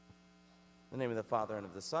In the name of the Father, and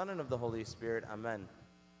of the Son, and of the Holy Spirit. Amen.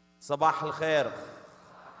 Sabah al-khair.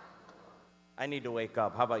 I need to wake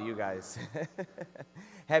up. How about you guys?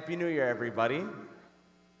 Happy New Year, everybody.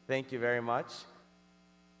 Thank you very much.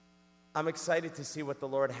 I'm excited to see what the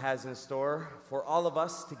Lord has in store for all of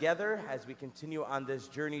us together as we continue on this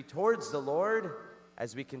journey towards the Lord,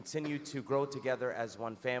 as we continue to grow together as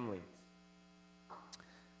one family.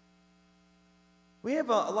 We have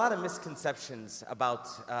a lot of misconceptions about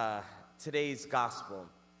today's gospel.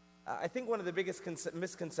 I think one of the biggest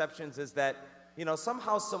misconceptions is that,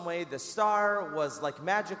 somehow, some way, the star was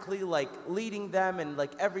magically leading them, and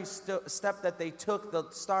every step that they took, the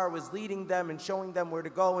star was leading them and showing them where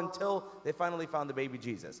to go until they finally found the baby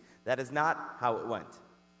Jesus. That is not how it went.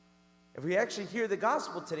 If we actually hear the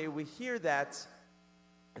gospel today, we hear that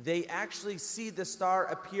they actually see the star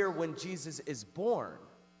appear when Jesus is born.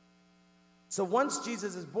 So once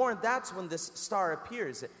Jesus is born, that's when this star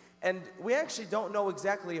appears. And we actually don't know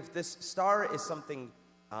exactly if this star is something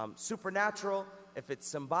supernatural, if it's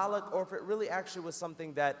symbolic, or if it really actually was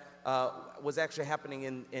something that was actually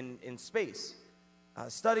happening in space.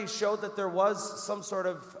 Studies showed that there was some sort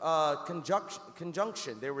of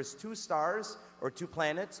conjunction. There was two stars, or two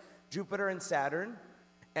planets, Jupiter and Saturn,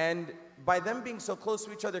 and by them being so close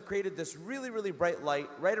to each other, created this really, really bright light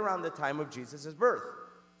right around the time of Jesus' birth.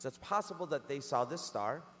 So it's possible that they saw this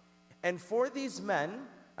star. And for these men,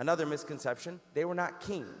 another misconception, they were not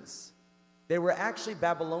kings. They were actually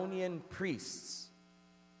Babylonian priests.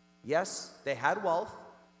 Yes, they had wealth.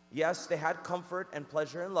 Yes, they had comfort and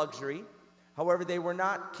pleasure and luxury. However, they were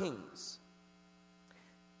not kings.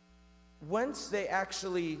 Once they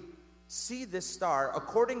actually see this star,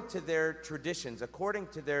 according to their traditions, according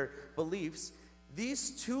to their beliefs,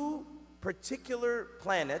 these two particular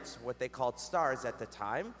planets, what they called stars at the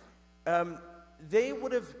time, they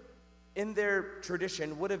would have, in their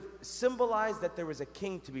tradition, would have symbolized that there was a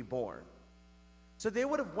king to be born. So they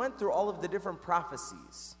would have went through all of the different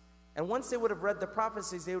prophecies. And once they would have read the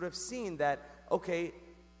prophecies, they would have seen that, okay,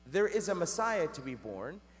 there is a Messiah to be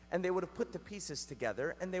born, and they would have put the pieces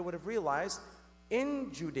together, and they would have realized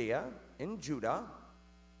in Judea, in Judah,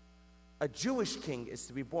 a Jewish king is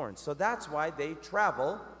to be born. So that's why they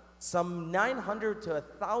travel some 900 to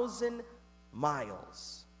 1,000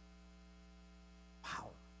 miles. Wow,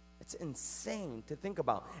 it's insane to think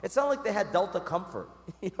about. It's not like they had Delta Comfort.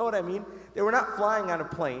 You know what I mean? They were not flying on a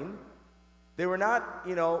plane. They were not,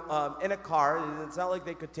 in a car. It's not like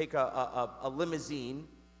they could take a limousine,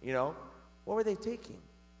 What were they taking?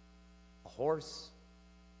 A horse,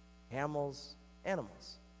 camels,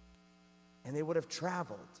 animals. And they would have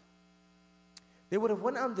traveled. They would have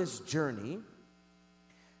went on this journey,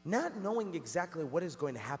 not knowing exactly what is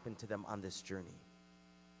going to happen to them on this journey.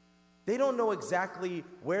 They don't know exactly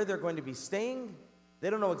where they're going to be staying. They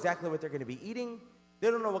don't know exactly what they're going to be eating. They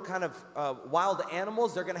don't know what kind of wild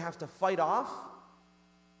animals they're going to have to fight off.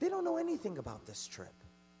 They don't know anything about this trip.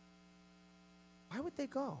 Why would they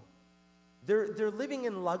go? They're living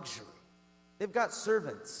in luxury. They've got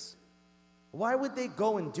servants. Why would they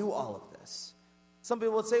go and do all of this? Some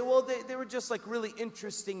people would say, well, they were just really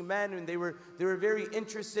interesting men, and they were very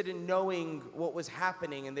interested in knowing what was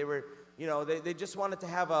happening, and they were, they just wanted to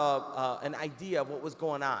have an idea of what was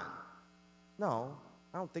going on. No,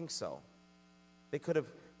 I don't think so. They could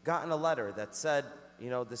have gotten a letter that said,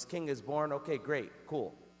 this king is born. Okay, great,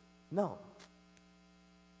 cool. No.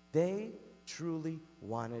 They truly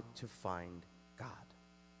wanted to find God.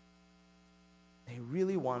 They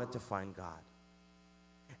really wanted to find God.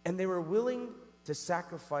 And they were willing to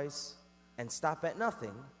sacrifice and stop at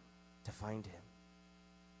nothing to find him.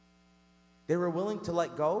 They were willing to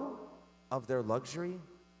let go of their luxury.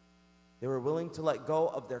 They were willing to let go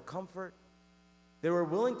of their comfort. They were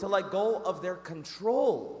willing to let go of their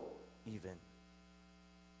control, even.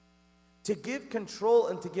 To give control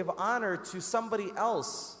and to give honor to somebody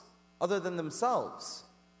else other than themselves.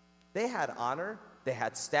 They had honor, they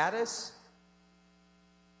had status.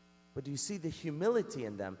 But do you see the humility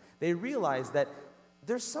in them? They realize that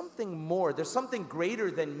there's something more, there's something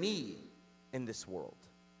greater than me in this world.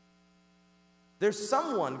 There's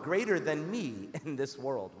someone greater than me in this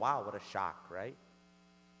world. Wow, what a shock, right?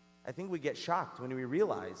 I think we get shocked when we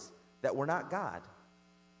realize that we're not God.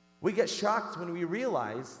 We get shocked when we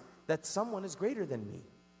realize that someone is greater than me.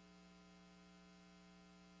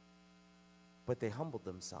 But they humbled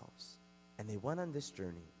themselves, and they went on this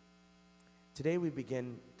journey. Today we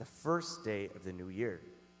begin the first day of the new year,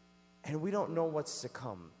 and we don't know what's to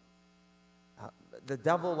come. The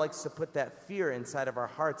devil likes to put that fear inside of our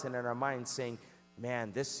hearts and in our minds, saying,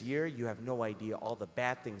 man, this year you have no idea all the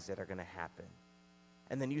bad things that are going to happen.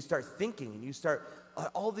 And then you start thinking, and you start,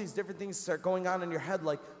 all these different things start going on in your head,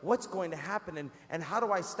 like, what's going to happen, and how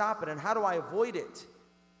do I stop it, and how do I avoid it?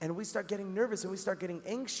 And we start getting nervous, and we start getting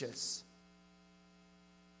anxious.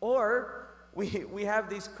 Or we have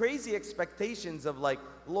these crazy expectations of like,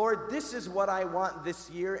 Lord, this is what I want this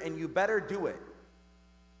year, and you better do it.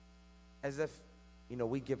 As if,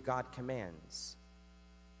 we give God commands.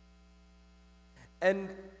 And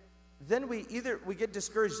then we get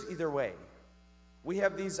discouraged either way. We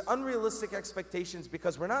have these unrealistic expectations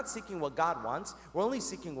because we're not seeking what God wants. We're only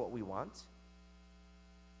seeking what we want.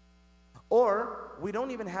 Or we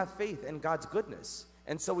don't even have faith in God's goodness.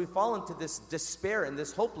 And so we fall into this despair and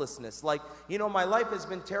this hopelessness. Like, my life has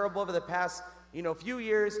been terrible over the past, few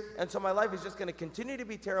years. And so my life is just going to continue to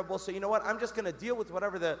be terrible. So you know what? I'm just going to deal with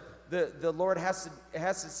whatever the Lord has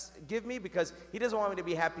to give me, because he doesn't want me to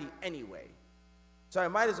be happy anyway. So I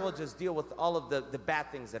might as well just deal with all of the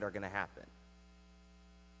bad things that are going to happen.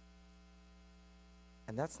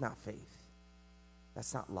 And that's not faith.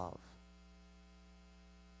 That's not love.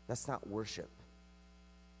 That's not worship.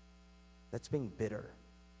 That's being bitter.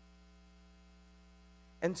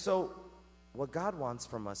 And so, what God wants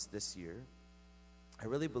from us this year, I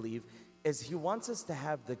really believe, is he wants us to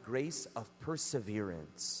have the grace of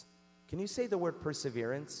perseverance. Can you say the word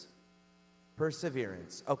perseverance?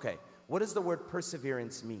 Perseverance. Okay. What does the word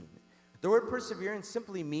perseverance mean? The word perseverance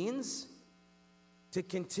simply means to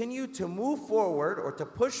continue to move forward or to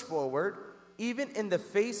push forward even in the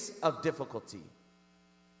face of difficulty.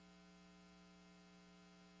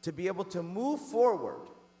 To be able to move forward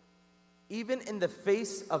even in the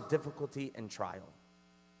face of difficulty and trial.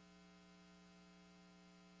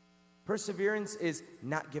 Perseverance is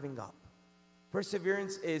not giving up.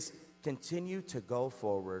 Perseverance is continue to go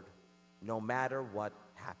forward no matter what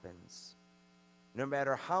happens. No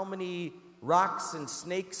matter how many rocks and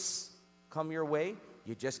snakes come your way,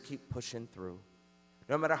 you just keep pushing through.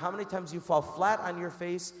 No matter how many times you fall flat on your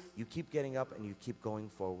face, you keep getting up and you keep going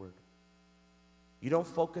forward. You don't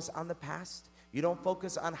focus on the past. You don't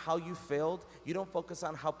focus on how you failed. You don't focus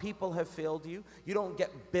on how people have failed you. You don't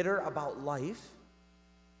get bitter about life.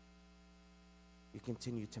 You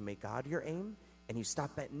continue to make God your aim, and you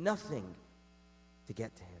stop at nothing to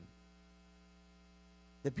get to him.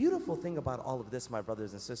 The beautiful thing about all of this, my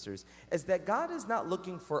brothers and sisters, is that God is not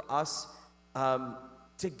looking for us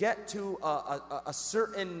to get to a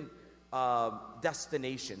certain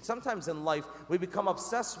destination. Sometimes in life, we become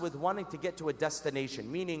obsessed with wanting to get to a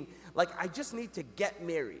destination, meaning, like, I just need to get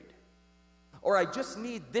married, or I just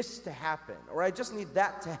need this to happen, or I just need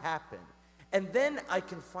that to happen. And then I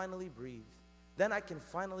can finally breathe. Then I can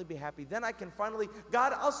finally be happy. Then I can finally,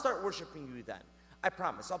 God, I'll start worshiping you then. I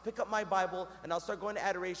promise. I'll pick up my Bible and I'll start going to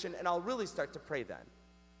adoration and I'll really start to pray then.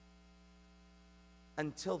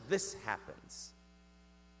 Until this happens.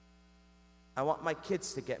 I want my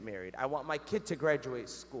kids to get married. I want my kid to graduate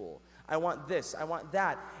school. I want this. I want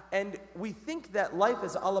that. And we think that life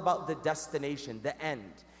is all about the destination, the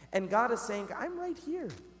end. And God is saying, I'm right here.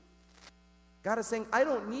 God is saying, I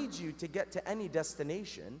don't need you to get to any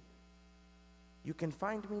destination. You can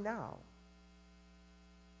find me now.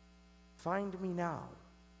 Find me now.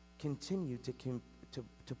 Continue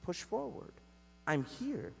to push forward. I'm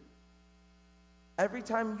here. Every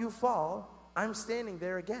time you fall, I'm standing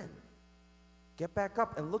there again. Get back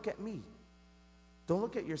up and look at me. Don't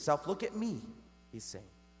look at yourself, look at me, he's saying.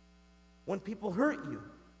 When people hurt you,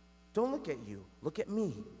 don't look at you, look at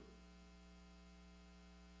me.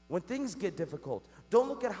 When things get difficult, don't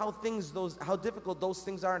look at how difficult those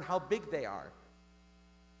things are and how big they are.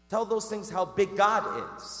 Tell those things how big God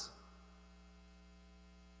is.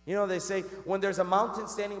 You know, they say, when there's a mountain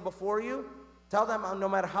standing before you, tell them, no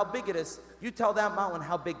matter how big it is, you tell that mountain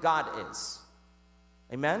how big God is.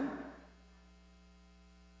 Amen?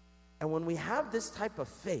 And when we have this type of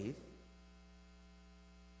faith,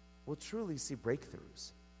 we'll truly see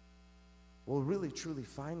breakthroughs. We'll really, truly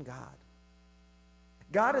find God.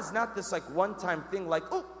 God is not this like one-time thing like,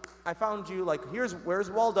 oh, I found you, like, where's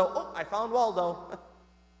Waldo? Oh, I found Waldo.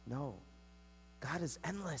 No. God is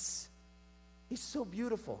endless. He's so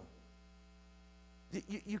beautiful.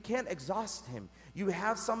 You can't exhaust him. You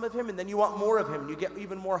have some of him, and then you want more of him. You get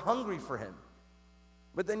even more hungry for him.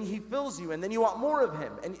 But then he fills you, and then you want more of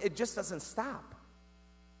him. And it just doesn't stop.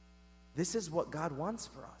 This is what God wants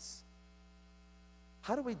for us.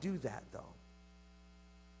 How do we do that, though?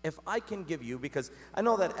 If I can give you, because I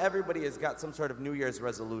know that everybody has got some sort of New Year's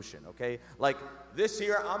resolution, okay? Like, this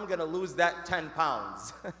year, I'm going to lose that 10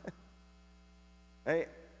 pounds. I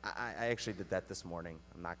actually did that this morning.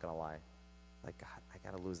 I'm not going to lie. Like, God, I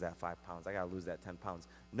got to lose that 5 pounds. I got to lose that 10 pounds.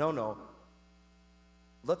 No.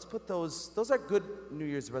 let's put those are good New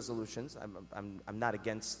Year's resolutions. I'm not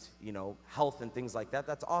against, health and things like that.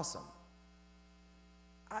 That's awesome.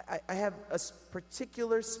 I have a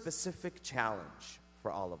particular specific challenge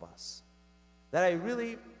for all of us that I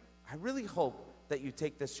really hope that you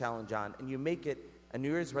take this challenge on and you make it a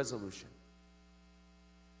New Year's resolution.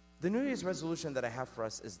 The New Year's resolution that I have for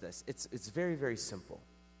us is this. It's very, very simple.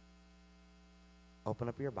 Open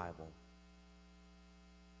up your Bible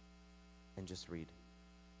and just read.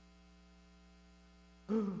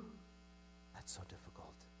 That's so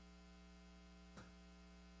difficult.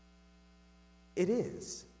 It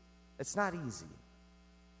is. It's not easy.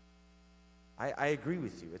 I agree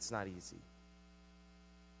with you. It's not easy.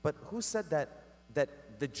 But who said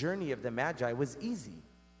that the journey of the Magi was easy?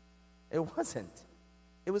 It wasn't.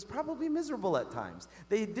 It was probably miserable at times.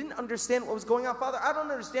 They didn't understand what was going on. Father, I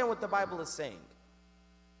don't understand what the Bible is saying.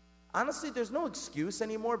 Honestly, there's no excuse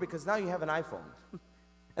anymore because now you have an iPhone.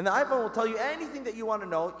 And the iPhone will tell you anything that you want to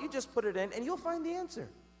know. You just put it in and you'll find the answer.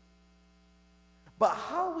 But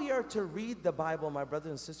how we are to read the Bible, my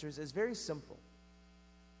brothers and sisters, is very simple.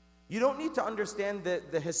 You don't need to understand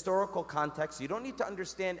the historical context. You don't need to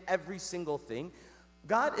understand every single thing.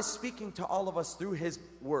 God is speaking to all of us through His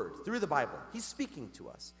Word, through the Bible. He's speaking to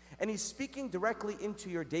us. And He's speaking directly into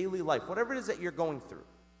your daily life, whatever it is that you're going through.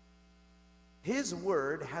 His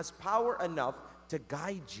Word has power enough to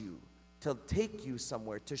guide you, to take you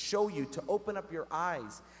somewhere, to show you, to open up your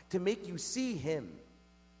eyes, to make you see Him,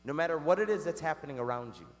 no matter what it is that's happening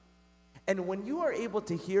around you. And when you are able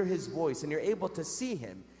to hear His voice and you're able to see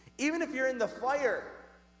Him, even if you're in the fire,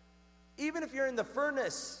 even if you're in the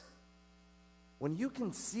furnace, when you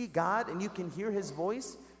can see God and you can hear His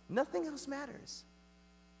voice, nothing else matters.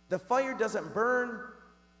 The fire doesn't burn,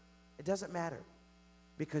 it doesn't matter,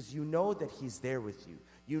 because you know that He's there with you.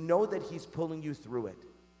 You know that He's pulling you through it.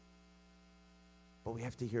 But we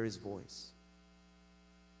have to hear His voice.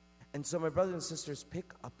 And so, my brothers and sisters,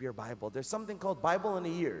 pick up your Bible. There's something called Bible in a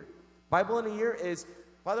Year. Bible in a Year is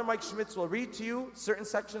Father Mike Schmitz will read to you certain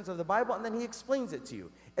sections of the Bible, and then he explains it to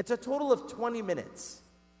you. It's a total of 20 minutes.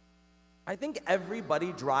 I think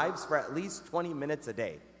everybody drives for at least 20 minutes a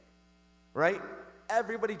day, right?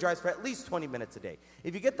 Everybody drives for at least 20 minutes a day.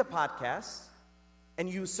 If you get the podcast and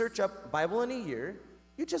you search up Bible in a Year,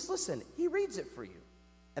 you just listen. He reads it for you,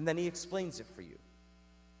 and then he explains it for you,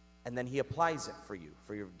 and then he applies it for you,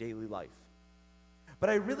 for your daily life.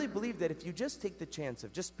 But I really believe that if you just take the chance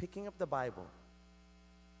of just picking up the Bible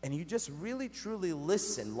and you just really, truly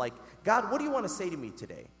listen, like, God, what do you want to say to me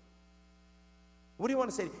today? What do you want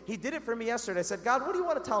to say? He did it for me yesterday. I said, God, what do you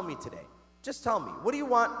want to tell me today? Just tell me. What do you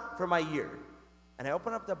want for my year? And I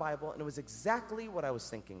opened up the Bible, and it was exactly what I was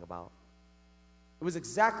thinking about. It was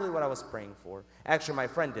exactly what I was praying for. Actually, my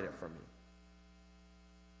friend did it for me.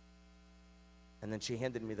 And then she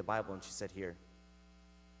handed me the Bible, and she said, here.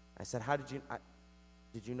 I said,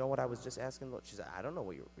 did you know what I was just asking? She said, I don't know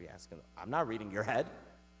what you were asking. I'm not reading your head.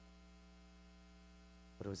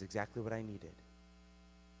 But it was exactly what I needed.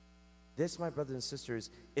 This, my brothers and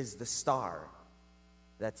sisters, is the star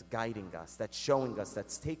that's guiding us, that's showing us,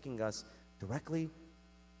 that's taking us directly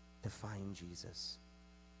to find Jesus.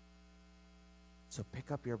 So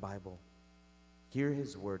pick up your Bible, hear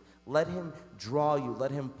His Word, let Him draw you,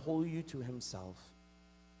 let Him pull you to Himself.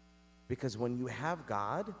 Because when you have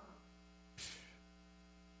God,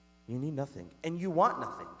 you need nothing, and you want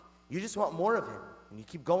nothing. You just want more of Him, and you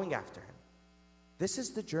keep going after Him. This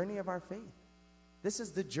is the journey of our faith. This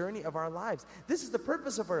is the journey of our lives. This is the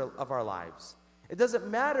purpose of our lives. It doesn't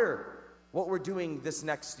matter what we're doing this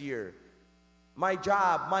next year. My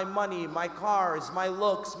job, my money, my cars, my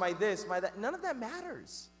looks, my this, my that. None of that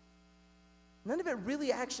matters. None of it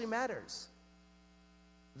really actually matters.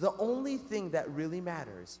 The only thing that really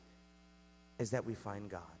matters is that we find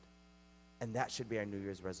God. And that should be our New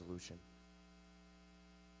Year's resolution.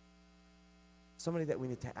 Somebody that we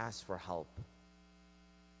need to ask for help.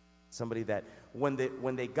 Somebody that when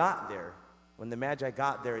they got there, when the Magi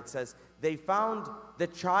got there, it says they found the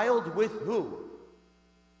child with who?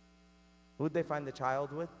 Who did they find the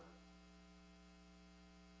child with?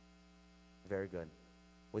 Very good.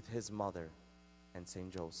 With His mother and Saint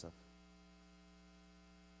Joseph.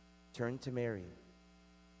 Turn to Mary.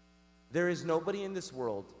 There is nobody in this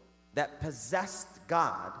world that possessed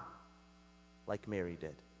God like Mary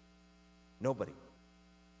did. Nobody.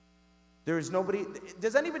 There is nobody.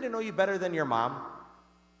 Does anybody know you better than your mom?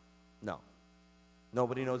 No.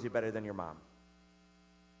 Nobody knows you better than your mom.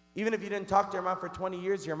 Even if you didn't talk to your mom for 20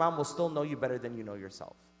 years, your mom will still know you better than you know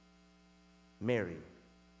yourself. Mary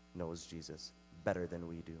knows Jesus better than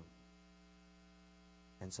we do.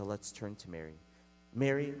 And so let's turn to Mary.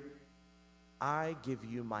 Mary, I give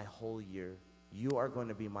you my whole year. You are going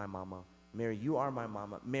to be my mama. Mary, you are my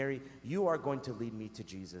mama. Mary, you are going to lead me to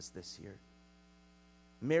Jesus this year.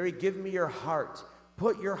 Mary, give me your heart.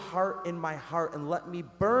 Put your heart in my heart and let me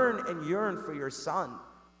burn and yearn for your son.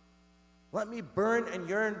 Let me burn and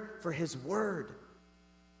yearn for his word.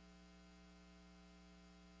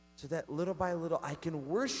 So that little by little I can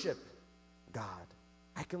worship God.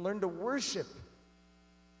 I can learn to worship.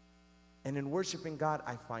 And in worshiping God,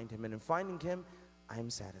 I find him. And in finding him, I am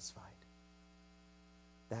satisfied.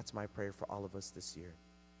 That's my prayer for all of us this year.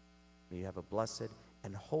 May you have a blessed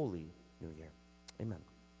and holy new year. Amen.